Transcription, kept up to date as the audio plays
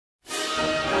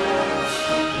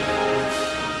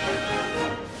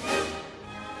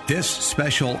This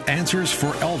special Answers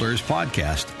for Elders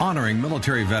podcast honoring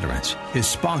military veterans is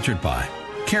sponsored by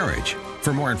Carriage.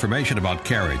 For more information about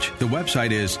Carriage, the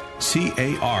website is careage.com.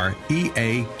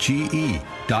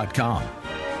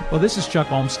 Well, this is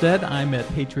Chuck Olmstead. I'm at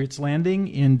Patriots Landing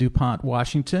in DuPont,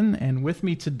 Washington, and with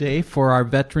me today for our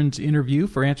veterans interview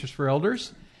for Answers for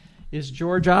Elders is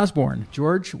George Osborne.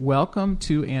 George, welcome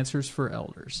to Answers for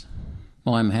Elders.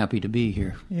 Well, I'm happy to be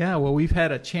here. Yeah, well, we've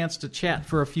had a chance to chat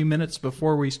for a few minutes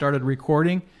before we started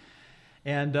recording,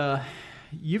 and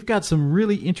you've got some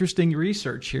really interesting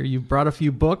research here. You've brought a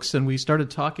few books, and we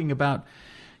started talking about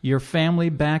your family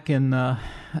back in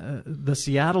the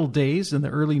Seattle days in the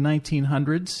early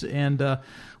 1900s, and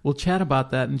we'll chat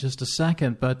about that in just a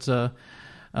second. But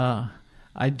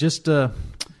I just,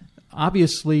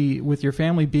 obviously, with your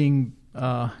family being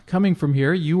coming from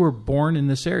here, you were born in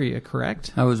this area,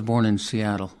 correct? I was born in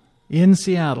Seattle. In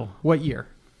Seattle. What year?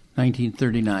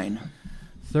 1939.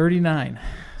 39.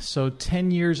 So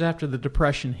 10 years after the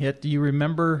Depression hit. Do you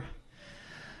remember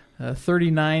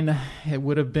 39? It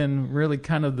would have been really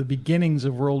kind of the beginnings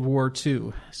of World War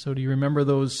II. So do you remember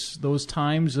those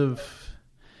times of...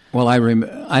 Well,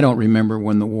 I don't remember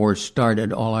when the war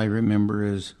started. All I remember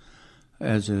is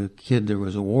as a kid there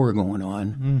was a war going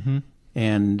on. Mm-hmm.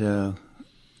 And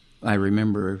I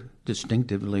remember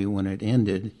distinctively when it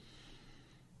ended.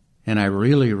 And I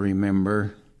really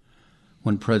remember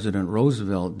when President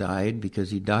Roosevelt died,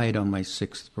 because he died on my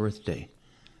 6th birthday,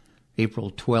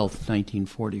 April 12th,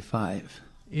 1945.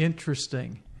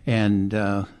 Interesting. And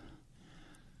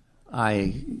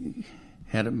I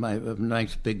had a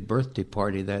nice big birthday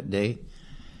party that day,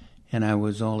 and I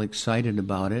was all excited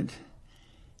about it.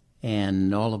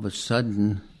 And all of a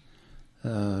sudden,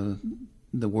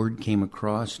 the word came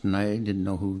across, and I didn't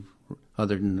know who,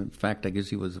 other than the fact I guess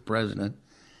he was the president.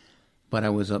 But I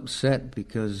was upset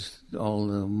because all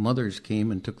the mothers came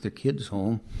and took their kids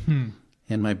home,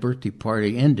 and my birthday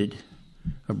party ended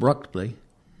abruptly.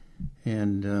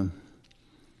 And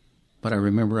but I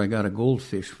remember I got a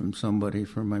goldfish from somebody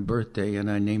for my birthday,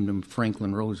 and I named him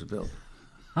Franklin Roosevelt.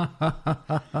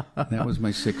 That was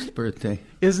my 6th birthday.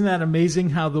 Isn't that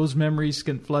amazing how those memories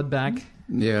can flood back?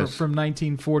 Yes. From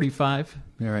 1945.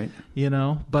 You're right. You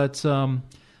know, but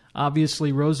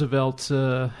obviously Roosevelt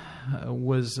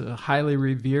was highly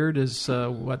revered as,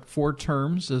 4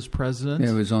 terms as president?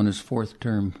 Yeah, he was on his 4th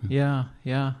term. Yeah.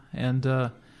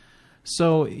 And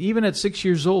so even at 6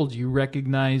 years old, you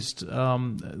recognized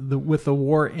with the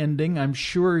war ending. I'm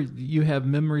sure you have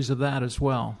memories of that as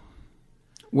well.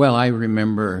 Well, I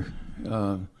remember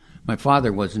my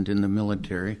father wasn't in the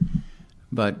military,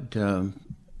 but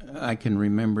I can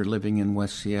remember living in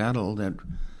West Seattle that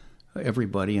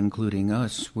everybody, including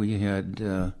us, we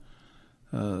had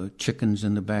chickens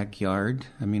in the backyard.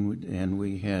 I mean, and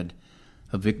we had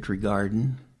a victory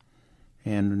garden,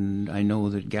 and I know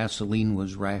that gasoline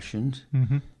was rationed,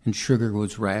 mm-hmm. and sugar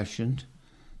was rationed,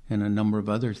 and a number of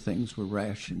other things were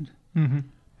rationed. Mm-hmm.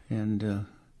 And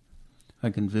I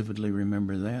can vividly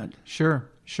remember that. Sure.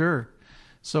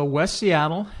 So West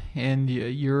Seattle, and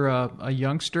you're a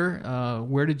youngster.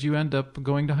 Where did you end up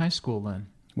going to high school then?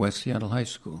 West Seattle High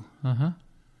School. Uh-huh.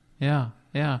 Yeah.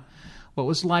 What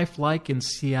was life like in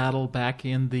Seattle back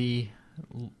in the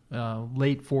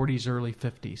late 40s, early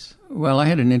 50s? Well, I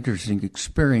had an interesting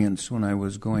experience when I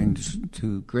was going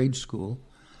to grade school.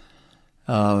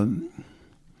 In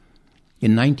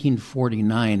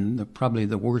 1949, probably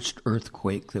the worst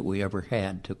earthquake that we ever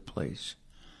had took place.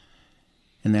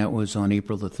 And that was on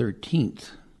April the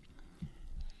 13th.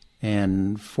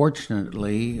 And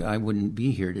fortunately, I wouldn't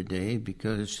be here today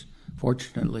because,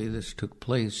 fortunately, this took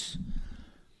place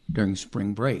during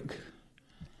spring break.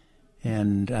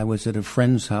 And I was at a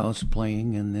friend's house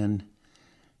playing, and then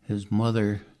his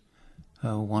mother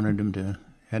wanted him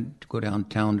had to go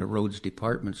downtown to Rhodes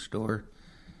Department Store,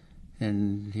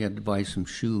 and he had to buy some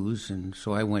shoes, and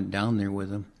so I went down there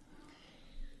with him.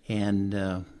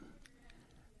 And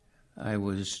I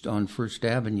was on First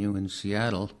Avenue in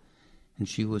Seattle, and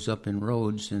she was up in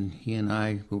Rhodes, and he and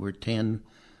I, who were 10,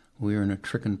 we were in a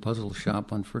trick and puzzle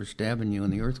shop on First Avenue,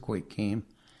 and the earthquake came.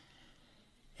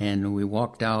 And we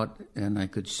walked out, and I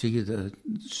could see the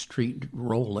street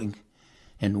rolling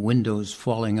and windows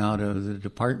falling out of the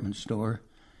department store.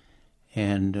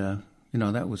 And,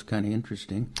 that was kind of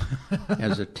interesting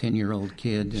as a 10-year-old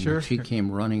kid. And Sure. She came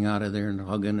running out of there and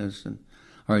hugging us, and,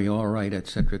 "Are you all right?" et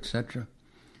cetera, et cetera.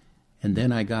 And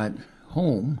then I got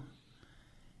home,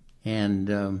 and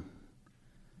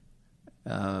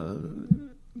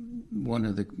one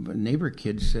of the neighbor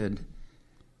kids said,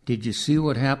 "Did you see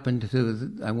what happened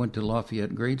to I went to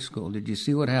Lafayette grade school. Did you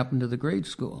see what happened to the grade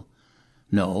school?"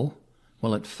 "No."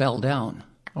 "Well, it fell down."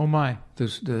 Oh, my.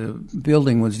 The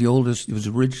building was the oldest. It was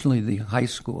originally the high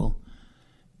school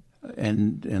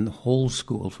and the whole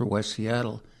school for West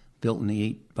Seattle, built in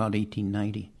about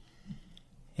 1890.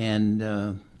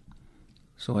 And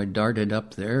so I darted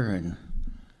up there, and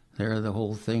there the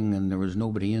whole thing, and there was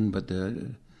nobody in but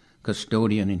the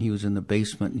custodian, and he was in the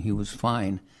basement, and he was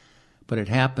fine. But it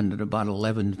happened at about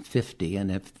 11:50,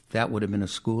 and if that would have been a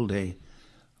school day,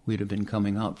 we'd have been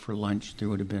coming out for lunch. There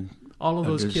would have been all of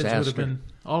those disaster. kids would have been.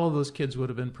 All of those kids would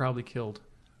have been probably killed.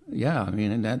 Yeah, I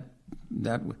mean, and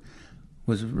that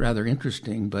was rather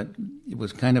interesting, but it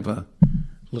was kind of a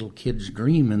little kid's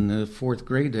dream in the fourth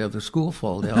grade to have the school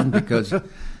fall down, because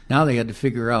now they had to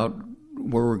figure out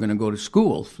where we're going to go to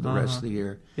school for the rest of the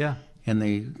year. Yeah.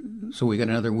 And so we got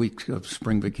another week of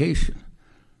spring vacation.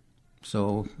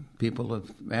 So people have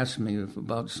asked me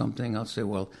about something. I'll say,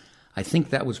 well, I think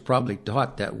that was probably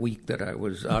taught that week that I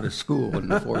was out of school in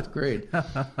the fourth grade.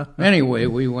 Anyway,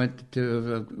 we went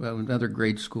to another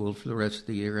grade school for the rest of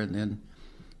the year, and then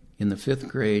in the fifth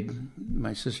grade,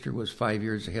 my sister was 5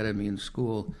 years ahead of me in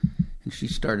school, and she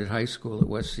started high school at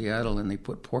West Seattle, and they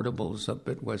put portables up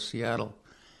at West Seattle,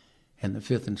 and the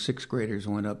fifth and sixth graders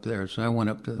went up there. So I went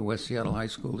up to the West Seattle High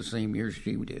School the same year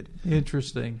she did.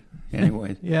 Interesting.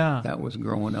 Anyway, yeah, that was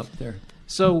growing up there.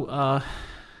 So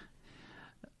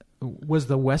was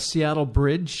the West Seattle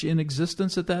Bridge in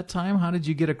existence at that time? How did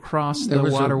you get across the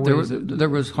waterways? There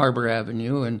was Harbor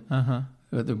Avenue and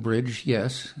the bridge,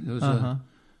 yes. There was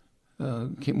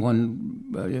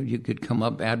one, you could come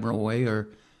up Admiral Way or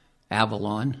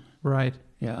Avalon. Right.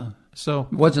 Yeah. So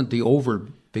it wasn't the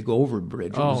big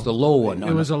overbridge. It was the low one.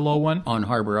 It was a low one? On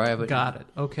Harbor Avenue. Got it.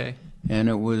 Okay. And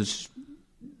it was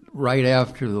right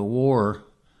after the war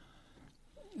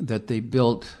that they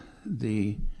built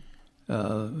the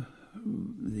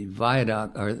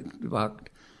viaduct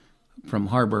from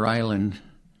Harbor Island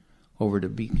over to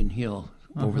Beacon Hill,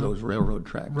 over those railroad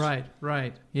tracks.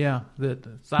 Right. Yeah, that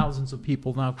thousands of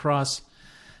people now cross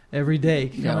every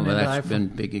day. Yeah, but that's been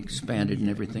big expanded and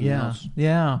everything else.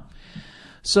 Yeah.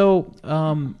 So,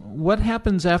 what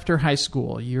happens after high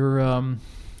school? You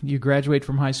graduate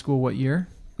from high school what year?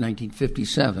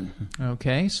 1957.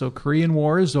 Okay, so Korean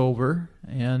War is over,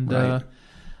 and right.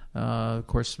 Of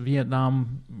course,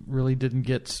 Vietnam really didn't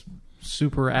get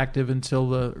super active until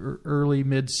the early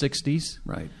mid-'60s.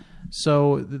 Right.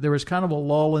 So there was kind of a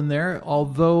lull in there,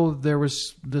 although there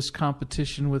was this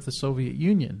competition with the Soviet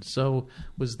Union. So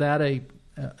was that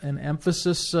an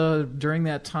emphasis during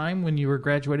that time when you were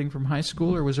graduating from high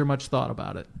school, or was there much thought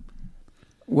about it?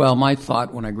 Well, my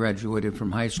thought when I graduated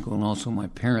from high school, and also my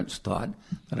parents thought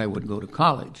that I would go to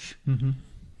college. Mm-hmm.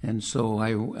 And so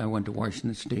I went to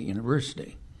Washington State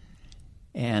University.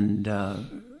 And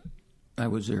I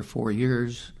was there 4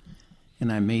 years,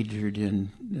 and I majored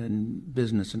in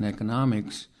business and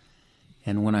economics.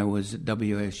 And when I was at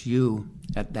WSU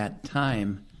at that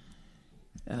time,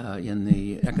 in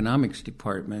the economics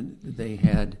department, they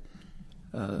had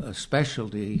a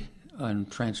specialty on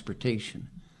transportation.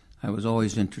 I was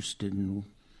always interested in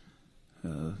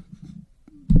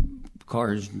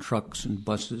cars and trucks and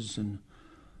buses, and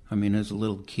I mean, as a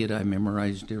little kid, I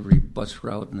memorized every bus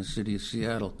route in the city of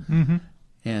Seattle. Mm-hmm.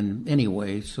 And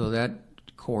anyway, so that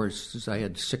course, I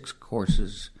had 6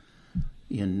 courses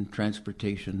in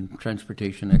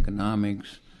transportation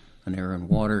economics, an air and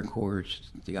water course,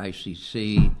 the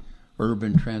ICC,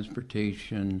 urban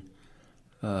transportation,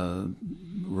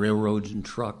 railroads and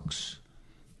trucks,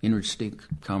 interstate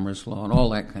commerce law, and all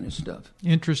that kind of stuff.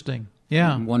 Interesting.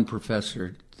 Yeah. And one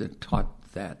professor that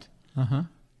taught that. Uh-huh.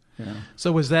 Yeah.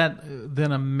 So was that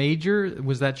then a major?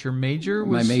 Was that your major?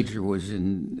 My major was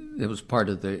it was part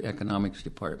of the economics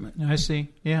department. I see.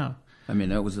 Yeah. I mean,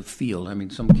 that was a field. I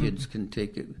mean, some kids can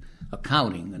take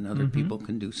accounting, and other people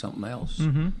can do something else.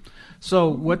 Mm-hmm. So,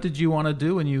 what did you want to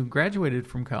do when you graduated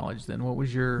from college? Then, what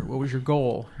was your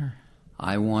goal?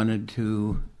 I wanted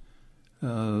to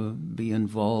be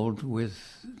involved with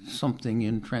something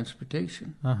in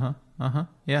transportation.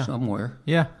 Yeah. Somewhere.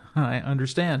 Yeah, I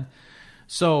understand.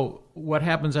 So, what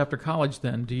happens after college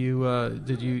then? Do you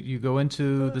did you go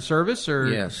into the service or?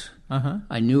 Yes.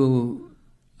 I knew.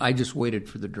 I just waited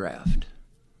for the draft,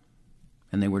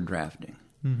 and they were drafting.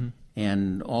 Mm-hmm.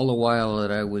 And all the while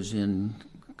that I was in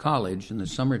college in the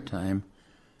summertime,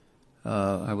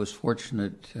 I was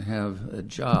fortunate to have a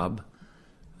job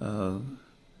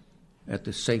at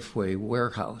the Safeway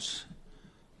warehouse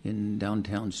in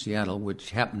downtown Seattle,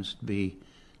 which happens to be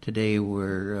today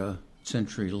where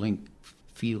CenturyLink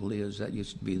Field is. That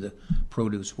used to be the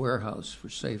produce warehouse for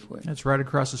Safeway. That's right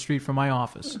across the street from my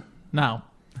office now.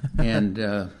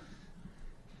 And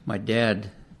my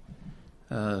dad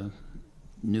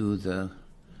knew the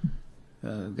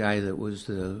guy that was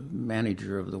the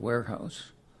manager of the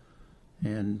warehouse.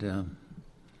 And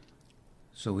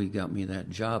so he got me that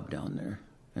job down there.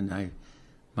 And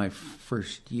my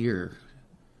first year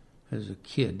as a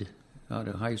kid out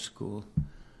of high school,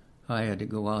 I had to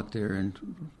go out there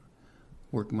and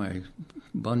work my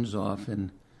buns off.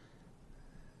 And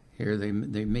here they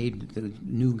made the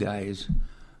new guys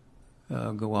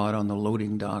go out on the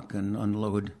loading dock and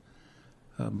unload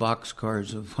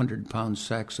boxcars of 100-pound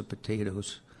sacks of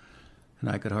potatoes. And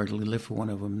I could hardly lift one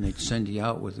of them. They'd send you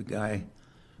out with a guy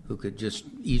who could just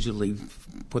easily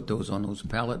put those on those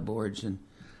pallet boards. And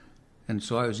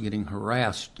so I was getting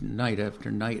harassed night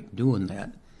after night doing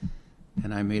that.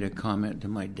 And I made a comment to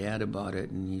my dad about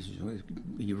it, and he said,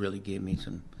 "You really gave me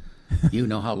some, you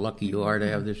know how lucky you are to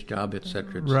have this job, et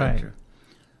cetera, et right. cetera."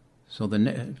 So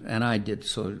and I did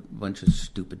a bunch of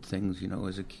stupid things,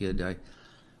 as a kid. I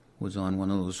was on one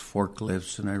of those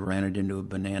forklifts, and I ran it into a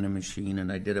banana machine,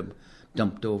 and I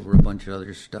dumped over a bunch of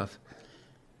other stuff.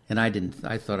 And I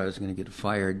thought I was going to get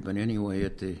fired, but anyway,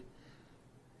 at the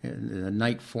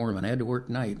night foreman, I had to work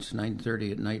nights,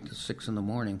 9:30 at night to 6 in the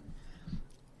morning.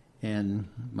 And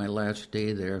my last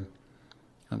day there,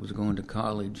 I was going to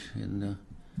college, and the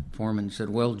foreman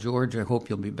said, "Well, George, I hope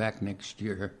you'll be back next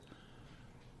year."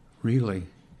 Really?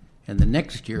 And the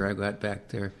next year I got back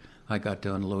there, I got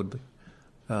to unload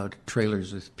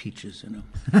trailers with peaches in them.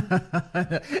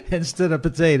 Instead of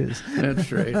potatoes.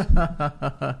 That's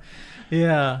right.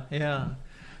 Yeah.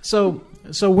 So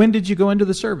when did you go into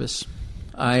the service?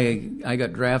 I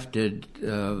got drafted.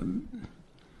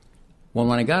 Well,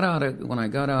 when I got out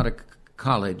of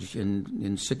college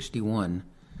in '61,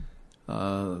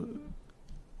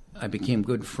 I became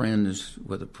good friends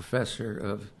with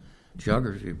a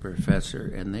geography professor,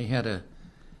 and they had a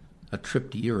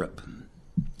trip to Europe,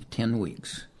 10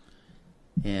 weeks,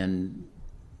 and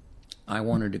I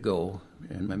wanted to go,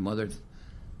 and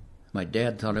my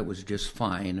dad thought it was just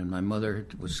fine, and my mother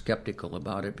was skeptical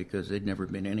about it because they'd never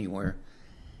been anywhere,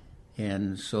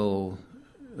 and so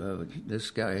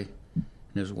this guy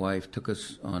and his wife took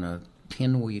us on a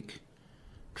 10-week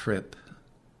trip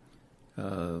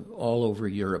all over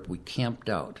Europe. We camped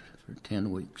out for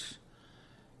 10 weeks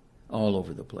all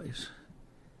over the place.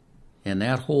 And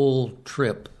that whole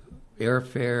trip,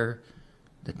 airfare,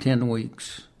 the 10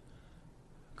 weeks,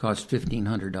 cost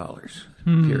 $1,500,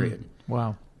 period.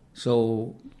 Wow.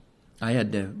 So I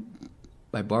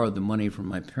borrowed the money from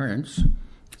my parents,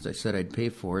 because I said I'd pay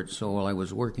for it. So while I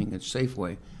was working at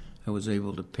Safeway, I was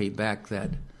able to pay back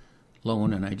that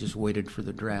loan, and I just waited for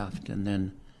the draft. And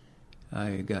then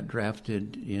I got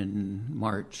drafted in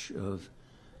March of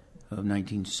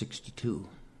 1962.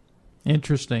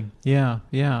 Interesting. Yeah.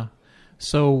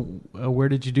 So where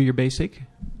did you do your basic?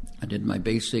 I did my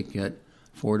basic at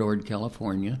Fort Ord,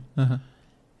 California. Uh-huh.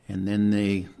 And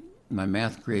then my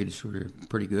math grades were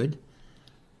pretty good.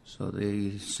 So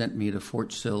they sent me to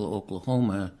Fort Sill,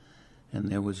 Oklahoma, and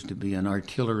there was to be an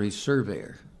artillery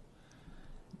surveyor.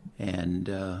 And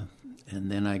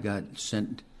then I got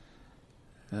sent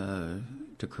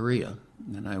to Korea,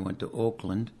 and I went to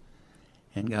Oakland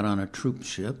and got on a troop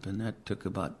ship, and that took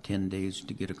about 10 days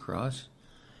to get across.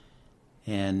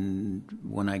 And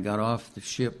when I got off the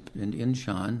ship in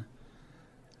Incheon,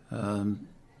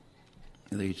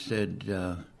 they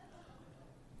said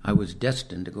I was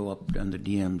destined to go up on the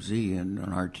DMZ in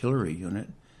an artillery unit,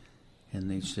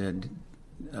 and they said,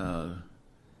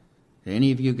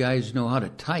 "Any of you guys know how to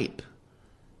type?"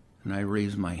 And I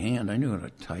raised my hand. I knew how to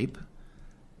type.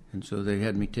 And so they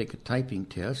had me take a typing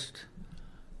test,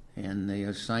 and they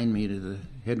assigned me to the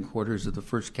headquarters of the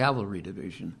 1st Cavalry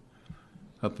Division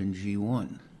up in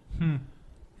G1.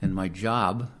 And my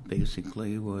job,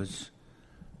 basically, was,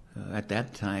 at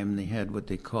that time, they had what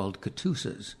they called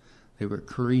Katusas. They were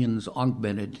Koreans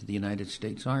augmented to the United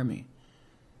States Army.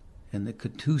 And the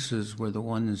Katusas were the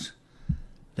ones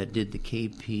that did the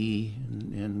KP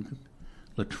and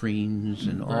latrines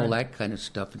and all that kind of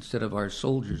stuff, instead of our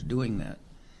soldiers doing that.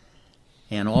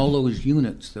 And all those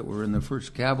units that were in the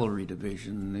 1st Cavalry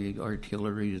Division, the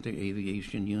artillery, the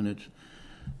aviation units,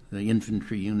 the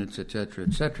infantry units, et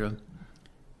cetera,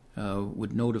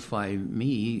 would notify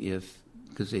me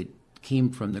because they came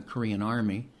from the Korean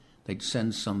Army, they'd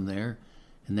send some there,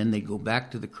 and then they'd go back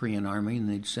to the Korean Army and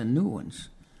they'd send new ones.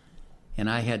 And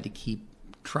I had to keep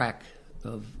track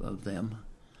of them.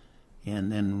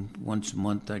 And then once a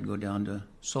month I'd go down to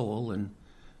Seoul and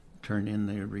turn in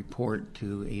the report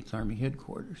to 8th Army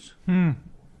Headquarters.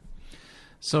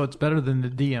 So it's better than the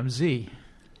DMZ.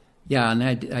 Yeah, and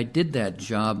I did that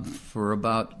job for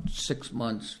about 6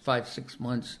 months, 5-6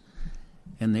 months,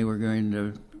 and they were going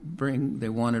to they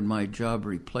wanted my job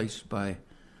replaced by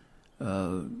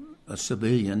a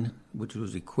civilian, which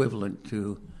was equivalent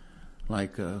to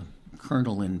like a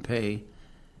colonel in pay,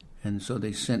 and so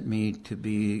they sent me to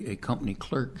be a company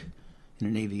clerk in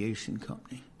an aviation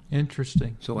company.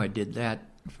 Interesting. So I did that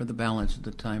for the balance of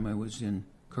the time I was in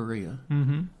Korea.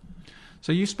 Mm-hmm.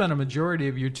 So you spent a majority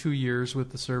of your 2 years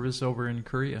with the service over in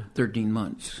Korea. 13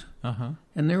 months. Uh-huh.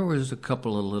 And there was a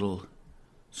couple of little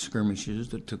skirmishes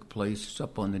that took place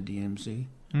up on the DMZ.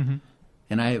 Mm-hmm.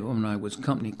 And when I was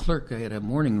company clerk, I had a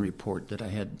morning report that I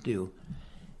had to do.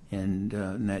 And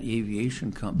in that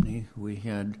aviation company, we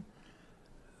had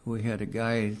a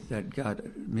guy that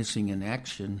got missing in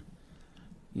action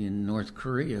in North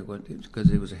Korea because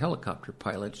he was a helicopter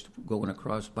pilot going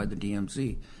across by the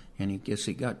DMZ, and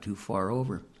he got too far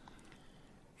over.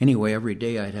 Anyway, every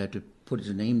day I'd had to put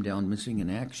his name down, missing in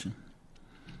action.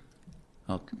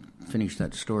 I'll finish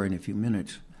that story in a few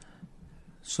minutes.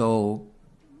 So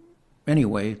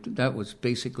anyway, that was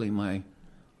basically my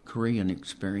Korean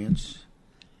experience.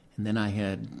 And then I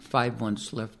had 5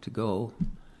 months left to go,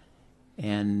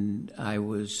 and I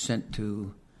was sent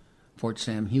to Fort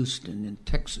Sam Houston in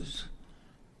Texas.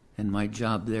 And my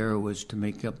job there was to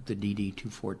make up the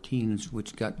DD-214s,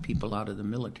 which got people out of the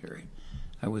military.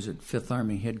 I was at 5th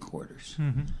Army headquarters.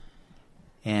 Mm-hmm.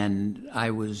 And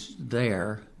I was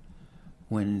there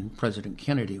when President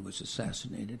Kennedy was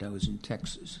assassinated. I was in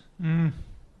Texas. Mm.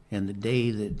 And the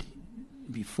day that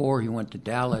before he went to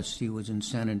Dallas, he was in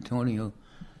San Antonio,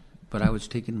 but I was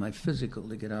taking my physical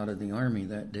to get out of the Army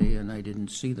that day, and I didn't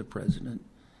see the president.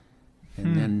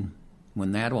 And then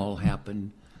when that all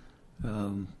happened,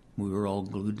 we were all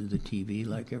glued to the TV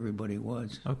like everybody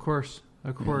was. Of course.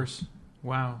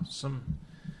 Wow.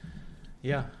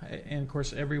 Yeah, and of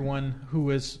course everyone who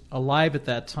was alive at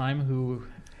that time who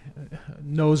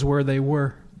knows where they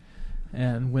were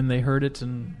and when they heard it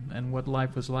and what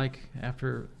life was like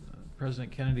after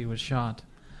President Kennedy was shot.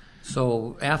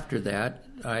 So after that,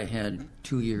 I had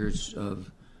 2 years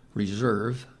of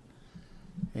reserve,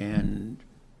 and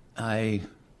I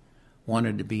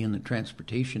wanted to be in the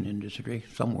transportation industry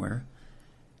somewhere,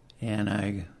 and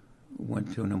I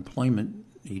went to an employment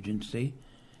agency,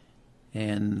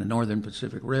 and the Northern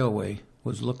Pacific Railway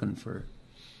was looking for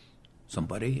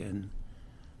somebody, and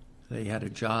they had a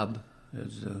job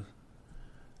as a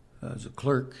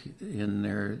clerk in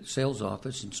their sales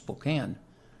office in Spokane.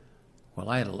 Well,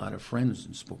 I had a lot of friends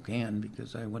in Spokane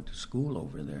because I went to school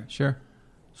over there. Sure.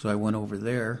 So I went over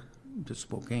there to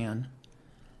Spokane,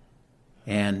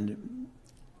 and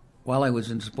while I was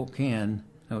in Spokane,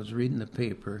 I was reading the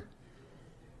paper,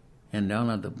 and down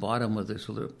at the bottom of this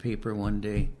little paper one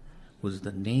day was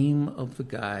the name of the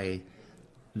guy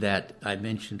that I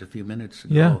mentioned a few minutes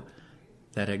ago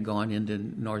that had gone into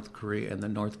North Korea, and the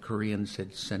North Koreans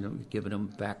had given him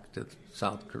back to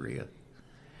South Korea.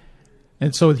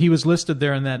 And so he was listed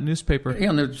there in that newspaper. Yeah,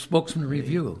 in the Spokesman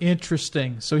Review.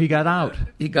 Interesting. So he got out.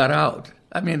 He got out.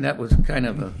 I mean, that was kind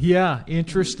of a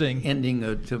interesting ending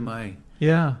to my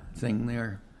thing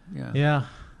there. Yeah. Yeah.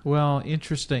 Well,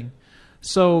 interesting.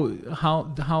 So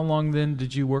how long then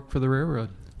did you work for the railroad?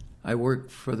 I worked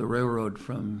for the railroad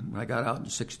I got out in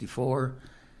 1964,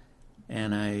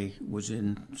 and I was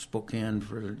in Spokane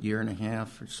for a year and a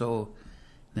half or so.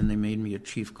 Then they made me a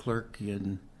chief clerk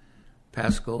in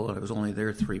Pasco. I was only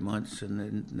there 3 months,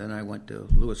 and then I went to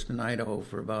Lewiston, Idaho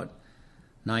for about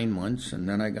 9 months, and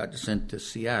then I got sent to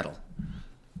Seattle.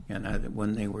 And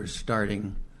when they were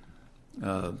starting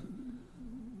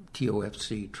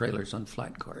TOFC, Trailers on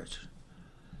Flat Cars.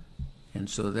 And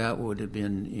so that would have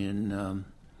been in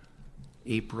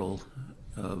April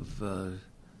of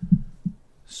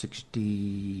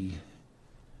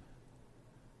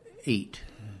 68.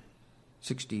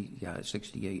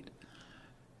 68.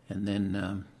 And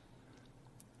then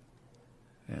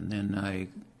I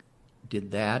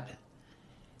did that,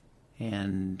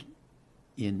 and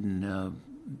in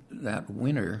that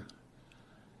winter,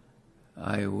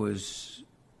 I was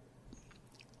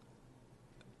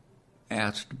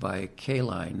asked by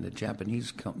K-Line, the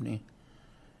Japanese company.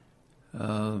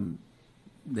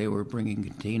 They were bringing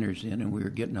containers in, and we were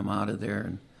getting them out of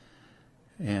there,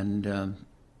 and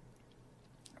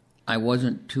I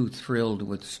wasn't too thrilled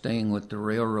with staying with the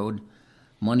railroad.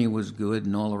 Money was good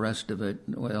and all the rest of it,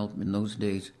 well, in those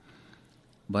days.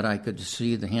 But I could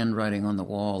see the handwriting on the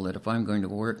wall that if I'm going to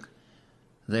work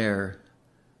there,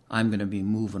 I'm going to be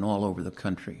moving all over the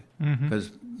country.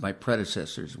 Because my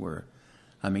predecessors were.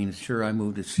 I mean, sure, I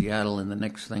moved to Seattle, and the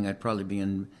next thing I'd probably be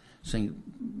in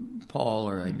St. Paul,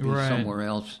 or I'd be somewhere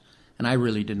else. And I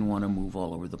really didn't want to move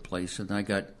all over the place. And I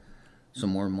got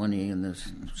some more money, and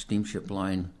this steamship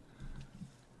line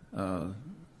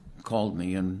called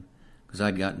me, and because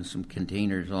I'd gotten some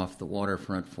containers off the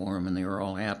waterfront for them, and they were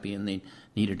all happy, and they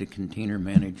needed a container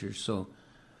manager. So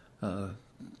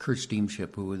Kerr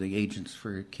Steamship, who were the agents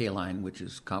for K-Line, which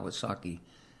is Kawasaki,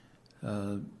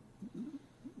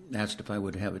 asked if I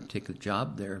would take a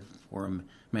job there for them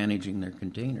managing their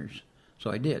containers.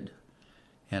 So I did.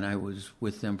 And I was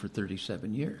with them for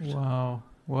 37 years. Wow.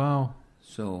 Wow.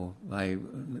 So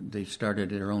they started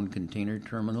their own container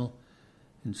terminal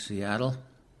in Seattle,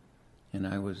 and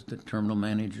I was the terminal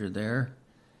manager there.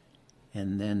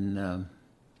 And then,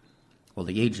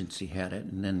 the agency had it,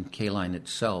 and then K-Line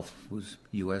itself, whose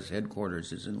U.S.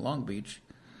 headquarters is in Long Beach,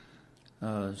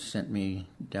 sent me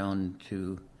down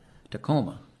to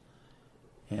Tacoma.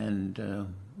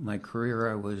 And my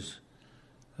career, I was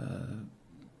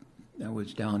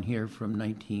down here from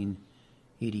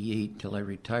 1988 till I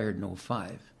retired in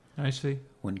 2005. I see.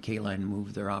 When K-Line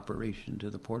moved their operation to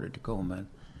the Port of Tacoma,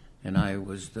 and I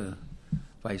was the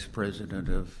vice president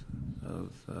of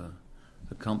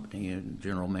the company and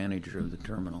general manager of the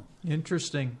terminal.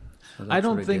 Interesting. So I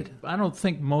don't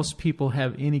think most people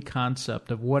have any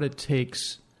concept of what it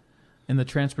takes in the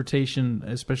transportation,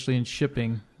 especially in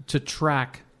shipping, to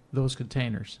track those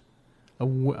containers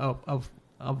of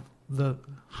the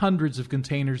hundreds of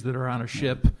containers that are on a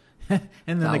ship,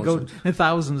 and then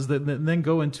thousands that then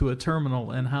go into a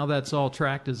terminal, and how that's all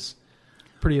tracked is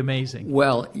pretty amazing.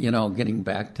 Well, getting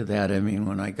back to that, I mean,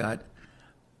 when I got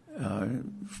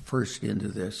first into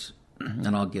this,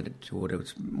 and I'll get to what it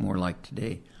was more like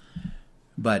today,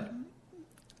 but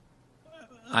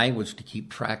I was to keep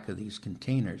track of these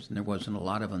containers, and there wasn't a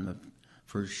lot of them. The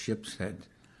first ships had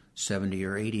 70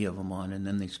 or 80 of them on, and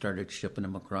then they started shipping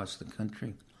them across the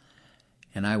country.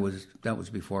 And that was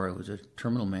before I was a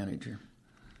terminal manager.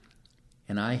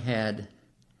 And I had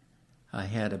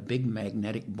a big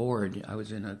magnetic board. I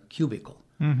was in a cubicle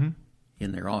in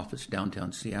their office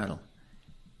downtown Seattle.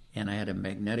 And I had a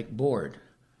magnetic board.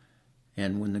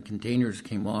 And when the containers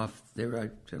came off, they were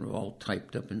all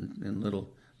typed up in little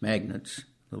magnets,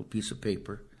 little piece of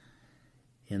paper.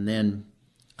 And then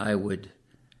the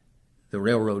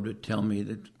railroad would tell me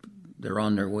that they're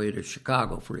on their way to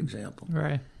Chicago, for example.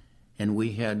 Right. And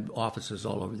we had offices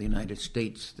all over the United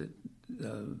States that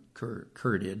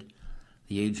Kerr did,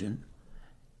 the agent,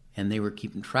 and they were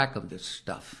keeping track of this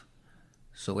stuff.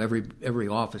 So every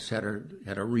office had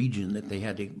a region that they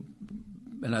had to.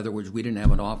 In other words, we didn't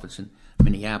have an office in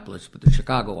Minneapolis, but the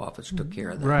Chicago office took care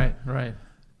of that. Right, right.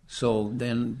 So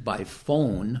then by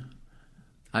phone,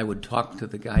 I would talk to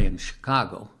the guy in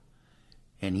Chicago,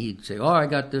 and he'd say, "Oh, I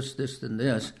got this, this, and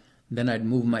this." Then I'd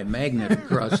move my magnet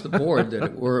across the board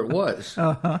where it was,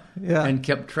 and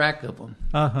kept track of them.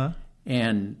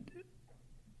 And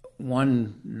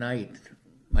one night,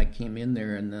 I came in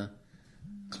there, and the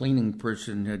cleaning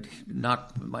person had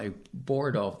knocked my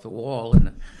board off the wall,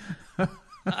 and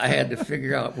I had to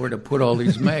figure out where to put all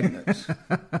these magnets.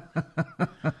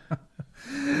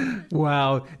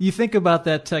 Wow. You think about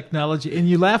that technology, and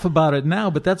you laugh about it now,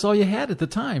 but that's all you had at the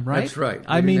time, right? That's right.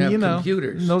 I mean,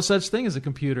 computers. No such thing as a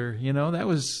computer. That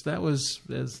was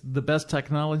the best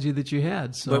technology that you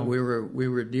had. So. But we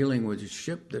were dealing with a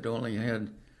ship that only had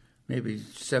maybe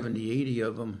 70, 80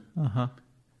 of them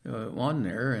on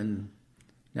there, and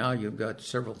now you've got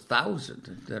several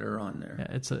thousand that are on there. Yeah,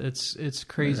 it's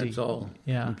crazy. And it's all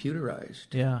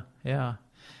computerized. Yeah.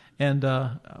 And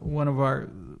one of our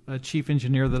chief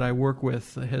engineer that I work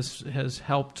with has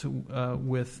helped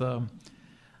with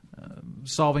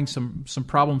solving some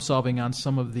problem solving on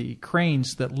some of the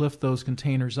cranes that lift those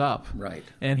containers up. Right.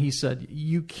 And he said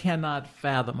you cannot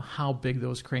fathom how big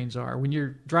those cranes are. When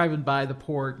you're driving by the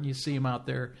port and you see them out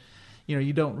there,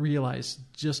 you don't realize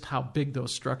just how big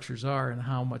those structures are and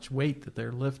how much weight that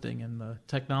they're lifting and the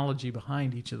technology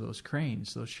behind each of those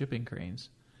cranes, those shipping cranes.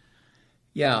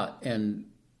 Yeah, and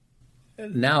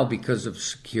now, because of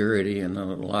security and a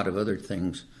lot of other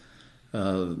things,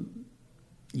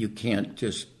 you can't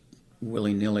just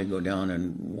willy-nilly go down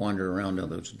and wander around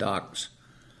on those docks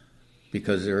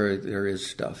because there is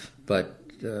stuff. But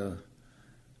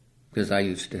because I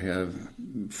used to have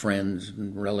friends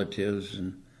and relatives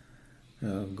and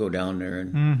go down there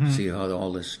and see how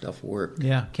all this stuff worked.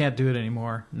 Yeah, can't do it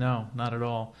anymore. No, not at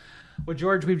all. Well,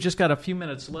 George, we've just got a few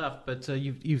minutes left, but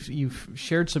you've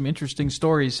shared some interesting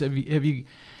stories.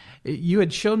 You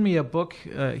had shown me a book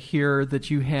here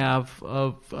that you have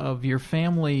of your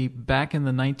family back in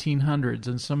the 1900s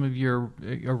and some of your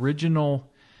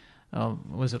original,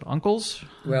 was it uncles?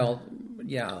 Well,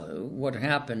 yeah. What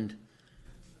happened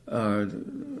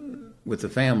with the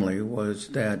family was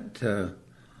that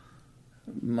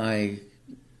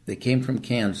they came from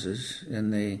Kansas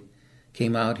and they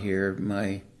came out here.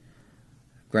 My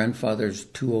grandfather's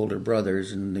two older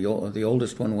brothers, and the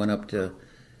oldest one went up to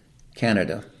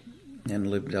Canada and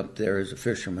lived up there as a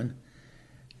fisherman.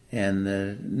 And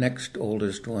the next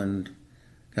oldest one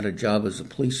got a job as a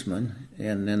policeman,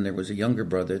 and then there was a younger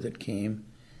brother that came,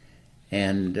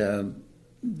 and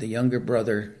the younger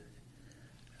brother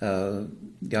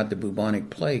got the bubonic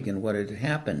plague. And what had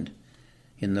happened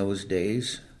in those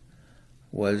days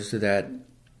was that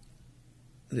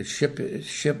the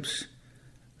ships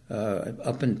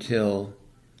up until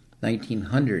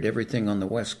 1900, everything on the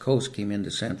West Coast came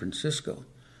into San Francisco.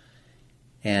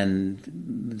 And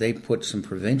they put some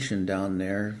prevention down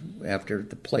there after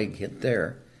the plague hit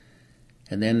there.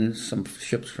 And then some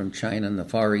ships from China and the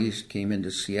Far East came into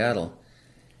Seattle.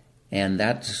 And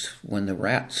that's when the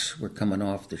rats were coming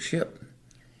off the ship.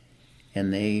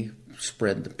 And they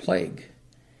spread the plague.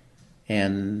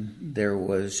 And there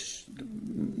was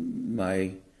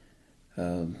my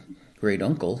great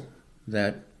uncle,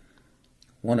 that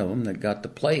one of them that got the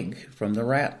plague from the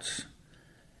rats.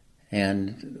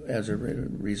 And as a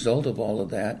result of all of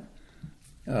that,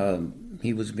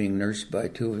 he was being nursed by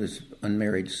two of his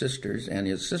unmarried sisters and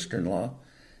his sister-in-law,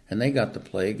 and they got the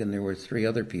plague, and there were 3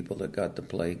 other people that got the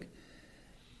plague.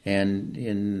 And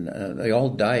they all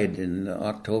died in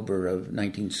October of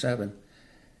 1907.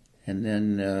 And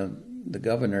then the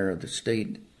governor of the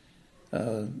state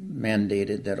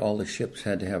mandated that all the ships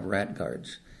had to have rat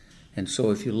guards. And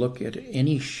so if you look at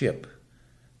any ship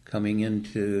coming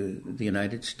into the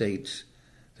United States,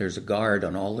 there's a guard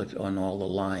on all the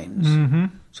lines, mm-hmm.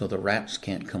 so the rats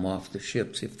can't come off the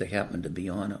ships if they happen to be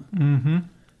on them. Mm-hmm.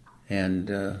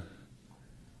 And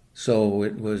so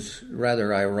it was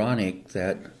rather ironic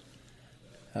that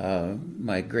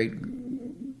my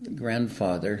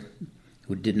great-grandfather,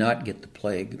 who did not get the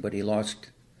plague, but he lost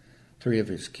 3 of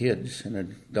his kids and a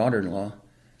daughter-in-law,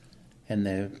 and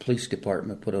the police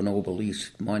department put an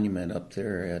obelisk monument up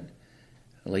there at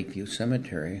Lakeview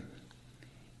Cemetery.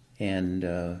 And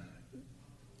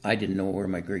I didn't know where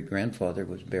my great-grandfather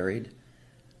was buried,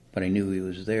 but I knew he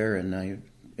was there. And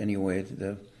anyway,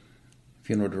 the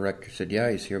funeral director said,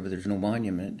 "Yeah, he's here, but there's no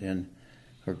monument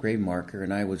or grave marker."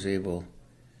 And I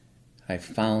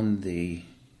found the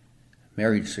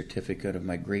marriage certificate of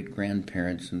my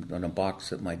great-grandparents on a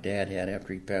box that my dad had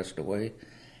after he passed away.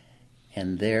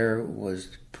 And there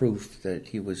was proof that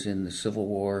he was in the Civil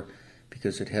War,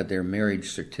 because it had their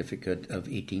marriage certificate of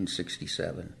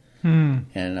 1867.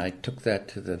 And I took that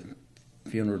to the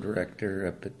funeral director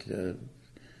up at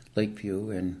Lakeview,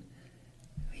 and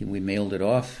we mailed it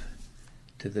off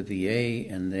to the VA,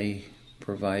 and they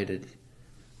provided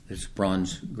this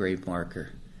bronze grave marker.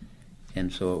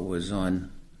 And so it was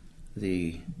on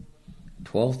the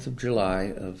 12th of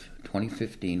July of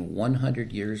 2015,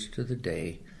 100 years to the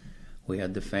day. We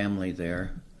had the family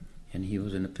there, and he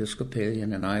was an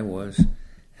Episcopalian, and I was,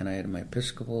 and I had my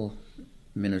Episcopal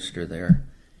minister there.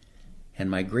 And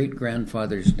my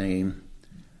great-grandfather's name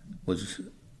was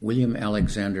William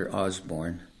Alexander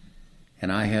Osborne,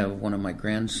 and I have one of my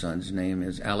grandsons' name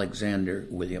is Alexander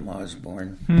William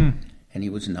Osborne, and he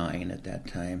was 9 at that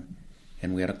time.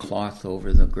 And we had a cloth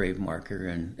over the grave marker,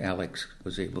 and Alex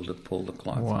was able to pull the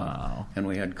cloth off. And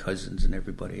we had cousins and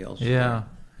everybody else Yeah.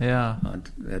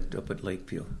 up at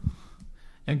Lakeview.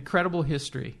 Incredible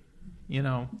history,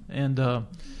 And, well,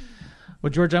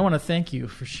 George, I want to thank you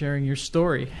for sharing your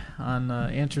story on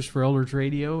Answers for Elders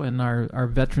Radio and our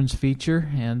Veterans feature.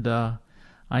 And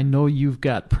I know you've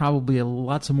got probably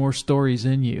lots of more stories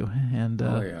in you, and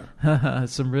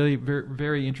some really very,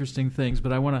 very interesting things.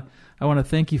 But I want to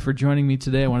thank you for joining me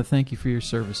today. I want to thank you for your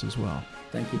service as well.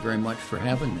 Thank you very much for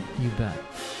having me. You bet.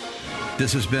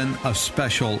 This has been a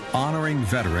special Honoring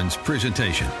Veterans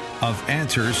presentation of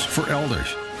Answers for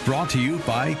Elders, brought to you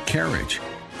by Carriage.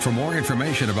 For more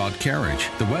information about Carriage,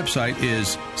 the website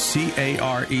is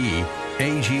careage.com.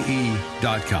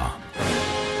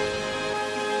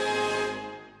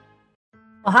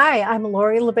 Hi, I'm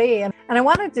Lori LeBay, and I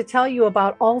wanted to tell you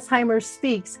about Alzheimer's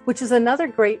Speaks, which is another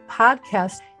great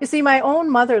podcast. You see, my own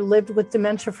mother lived with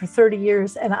dementia for 30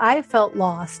 years, and I felt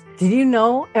lost. Did you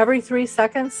know every 3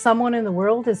 seconds someone in the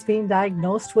world is being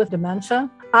diagnosed with dementia?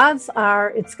 Odds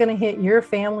are it's going to hit your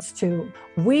families too.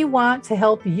 We want to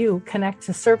help you connect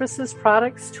to services,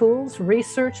 products, tools,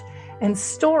 research, and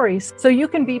stories so you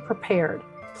can be prepared.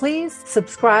 Please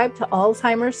subscribe to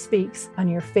Alzheimer's Speaks on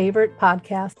your favorite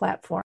podcast platform.